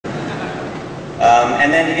And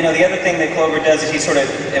then, you know, the other thing that Clover does is he sort of,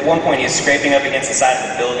 at one point, he's scraping up against the side of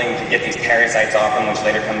the building to get these parasites off him, which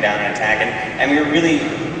later come down and attack him. And we were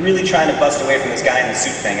really trying to bust away from this guy in the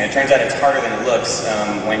suit thing. And it turns out it's harder than it looks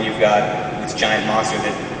when you've got this giant monster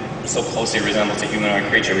that so closely resembles a humanoid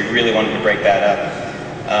creature. We really wanted to break that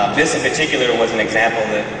up. This in particular was an example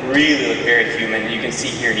that really looked very human. You can see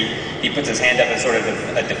here he puts his hand up in sort of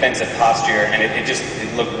a defensive posture, and it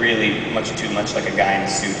looked really too much like a guy in a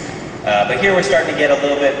suit. But here we're starting to get a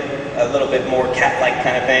little bit more cat-like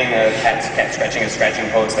kind of thing, cat scratching a scratching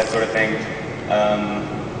post, that sort of thing.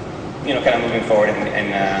 You know, kind of moving forward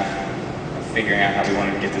and figuring out how we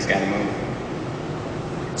wanted to get this guy to move.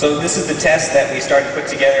 So this is the test that we started to put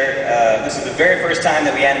together. This is the very first time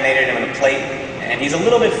that we animated him on a plate. And he's a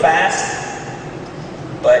little bit fast,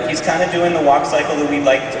 but he's kind of doing the walk cycle that we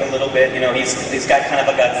liked a little bit. You know, he's got kind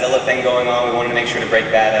of a Godzilla thing going on. We wanted to make sure to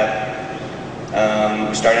break that up.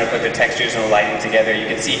 We're starting to put the textures and the lighting together. You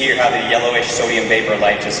can see here how the yellowish sodium vapor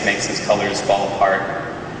light just makes his colors fall apart.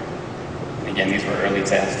 Again, these were early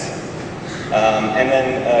tests. And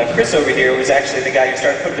then Chris over here was actually the guy who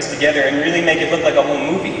started putting this together and really make it look like a whole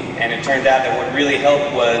movie. And it turned out that what really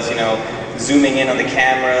helped was, you know, zooming in on the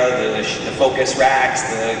camera, the focus racks,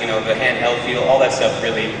 the handheld feel, all that stuff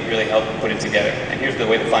really helped put it together. And here's the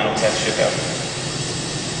way the final test shook out.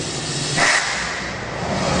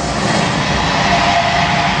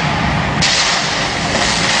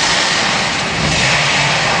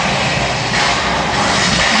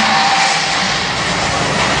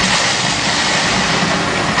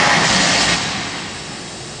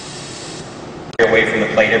 Away from the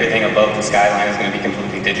plate, everything above the skyline is going to be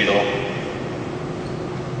completely digital.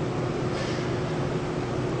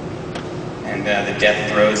 And the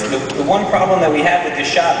depth throws. The one problem that we have with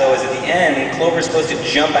this shot, though, is at the end, Clover's supposed to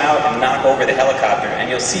jump out and knock over the helicopter. And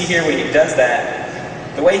you'll see here when he does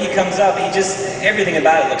that, the way he comes up, everything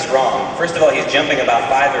about it looks wrong. First of all, he's jumping about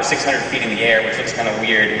 500 or 600 feet in the air, which looks kind of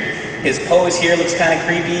weird. His pose here looks kind of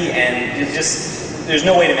creepy, and there's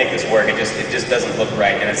no way to make this work. It just doesn't look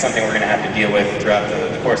right, and it's something we're going to have to deal with throughout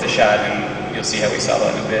the course of the shot, and you'll see how we solve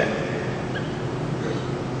that in a bit.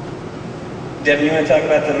 Devin, you want to talk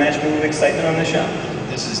about the match move excitement on this shot?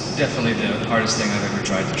 This is definitely the hardest thing I've ever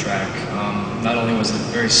tried to track. Not only was it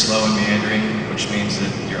very slow and meandering, which means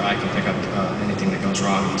that your eye can pick up anything that goes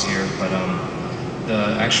wrong easier, but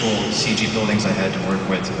the actual CG buildings I had to work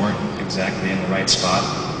with weren't exactly in the right spot.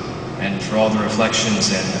 And for all the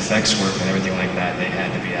reflections and effects work and everything like that, they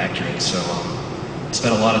had to be accurate. So I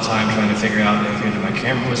spent a lot of time trying to figure out if either my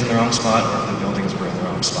camera was in the wrong spot or if the buildings were in the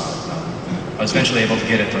wrong spot. I was eventually able to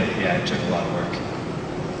get it, but yeah, it took a lot of work.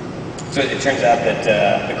 So it turns out that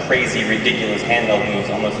the crazy, ridiculous handheld move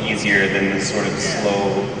is almost easier than the sort of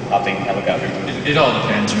slow, hopping helicopter move. It all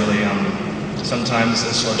depends, really. Sometimes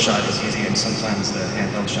the slow shot is easy, and sometimes the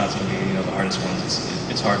handheld shots can be, the hardest ones.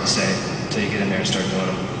 It's hard to say until you get in there and start doing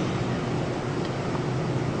them.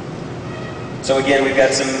 So again, we've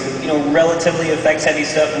got some, relatively effects-heavy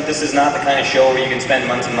stuff. This is not the kind of show where you can spend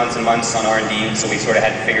months and months and months on R&D, so we sort of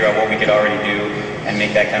had to figure out what we could already do and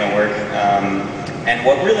make that kind of work. And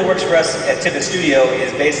what really works for us at Tippett Studio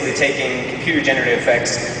is basically taking computer-generated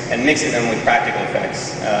effects and mixing them with practical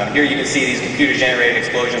effects. Here you can see these computer-generated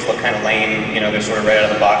explosions look kind of lame. They're sort of right out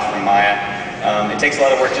of the box from Maya. It takes a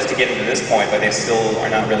lot of work just to get them to this point, but they still are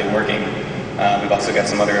not really working. We've also got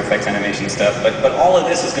some other effects animation stuff, but all of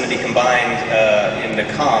this is going to be combined in the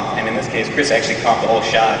comp, and in this case, Chris actually comped the whole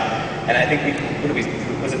shot. And I think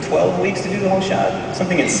was it 12 weeks to do the whole shot?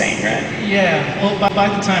 Something insane, right? Yeah. Well, by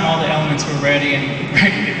the time all the elements were ready and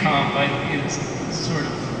ready to comp, it was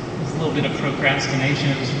a little bit of procrastination.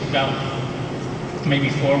 It was about maybe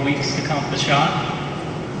 4 weeks to comp the shot.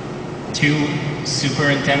 2 super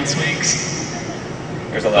intense weeks.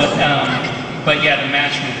 There's a lot. But yeah, the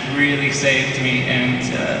match move really saved me, and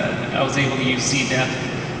I was able to use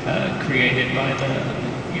Z-Depth created by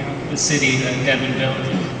the city that Devin built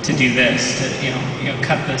to do this, to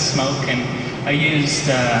cut the smoke. And I used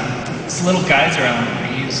this little geyser element.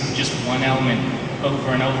 I used just one element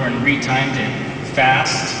over and over and retimed it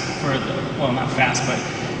fast for not fast, but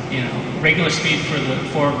regular speed for the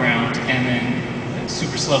foreground, and then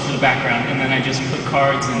super slow for the background. And then I just put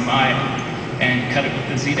cards in Maya and cut it with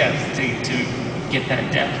the Z-Depth to get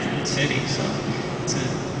that depth of the city. So it's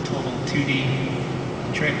a total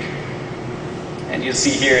 2D trick. And you'll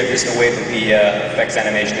see here just the way that the effects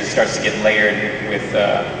animation starts to get layered with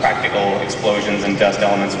practical explosions and dust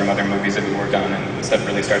elements from other movies that we worked on, and the stuff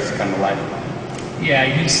really starts to come to life. Yeah,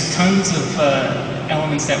 I used tons of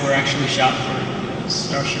elements that were actually shot for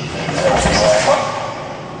Starship.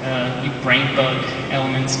 Brain bug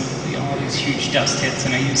elements, all these huge dust hits,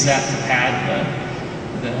 and I used that to pad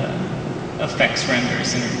the effects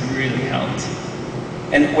renders, and it really helped.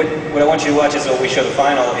 And what I want you to watch is what we show the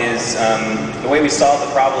final is the way we solve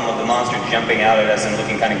the problem of the monster jumping out at us and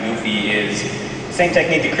looking kind of goofy is the same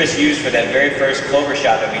technique that Chris used for that very first Clover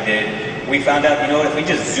shot that we did. We found out, you know what, if we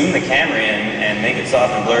just zoom the camera in and make it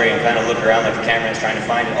soft and blurry and kind of look around like the camera is trying to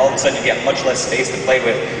find it, all of a sudden you get much less space to play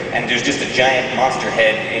with, and there's just a giant monster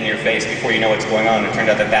head in your face before you know what's going on. And it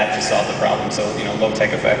turned out that that just solved the problem. So, you know,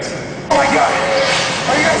 low-tech effects. Oh my God!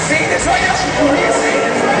 Are you guys seeing this right now? Are you seeing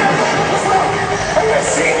this right now? Are you guys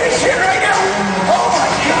seeing this shit right now? Oh my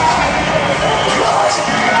God! God!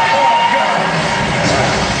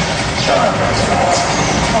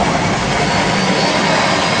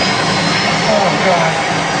 Oh God!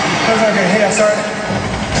 Those aren't gonna hit us, are they?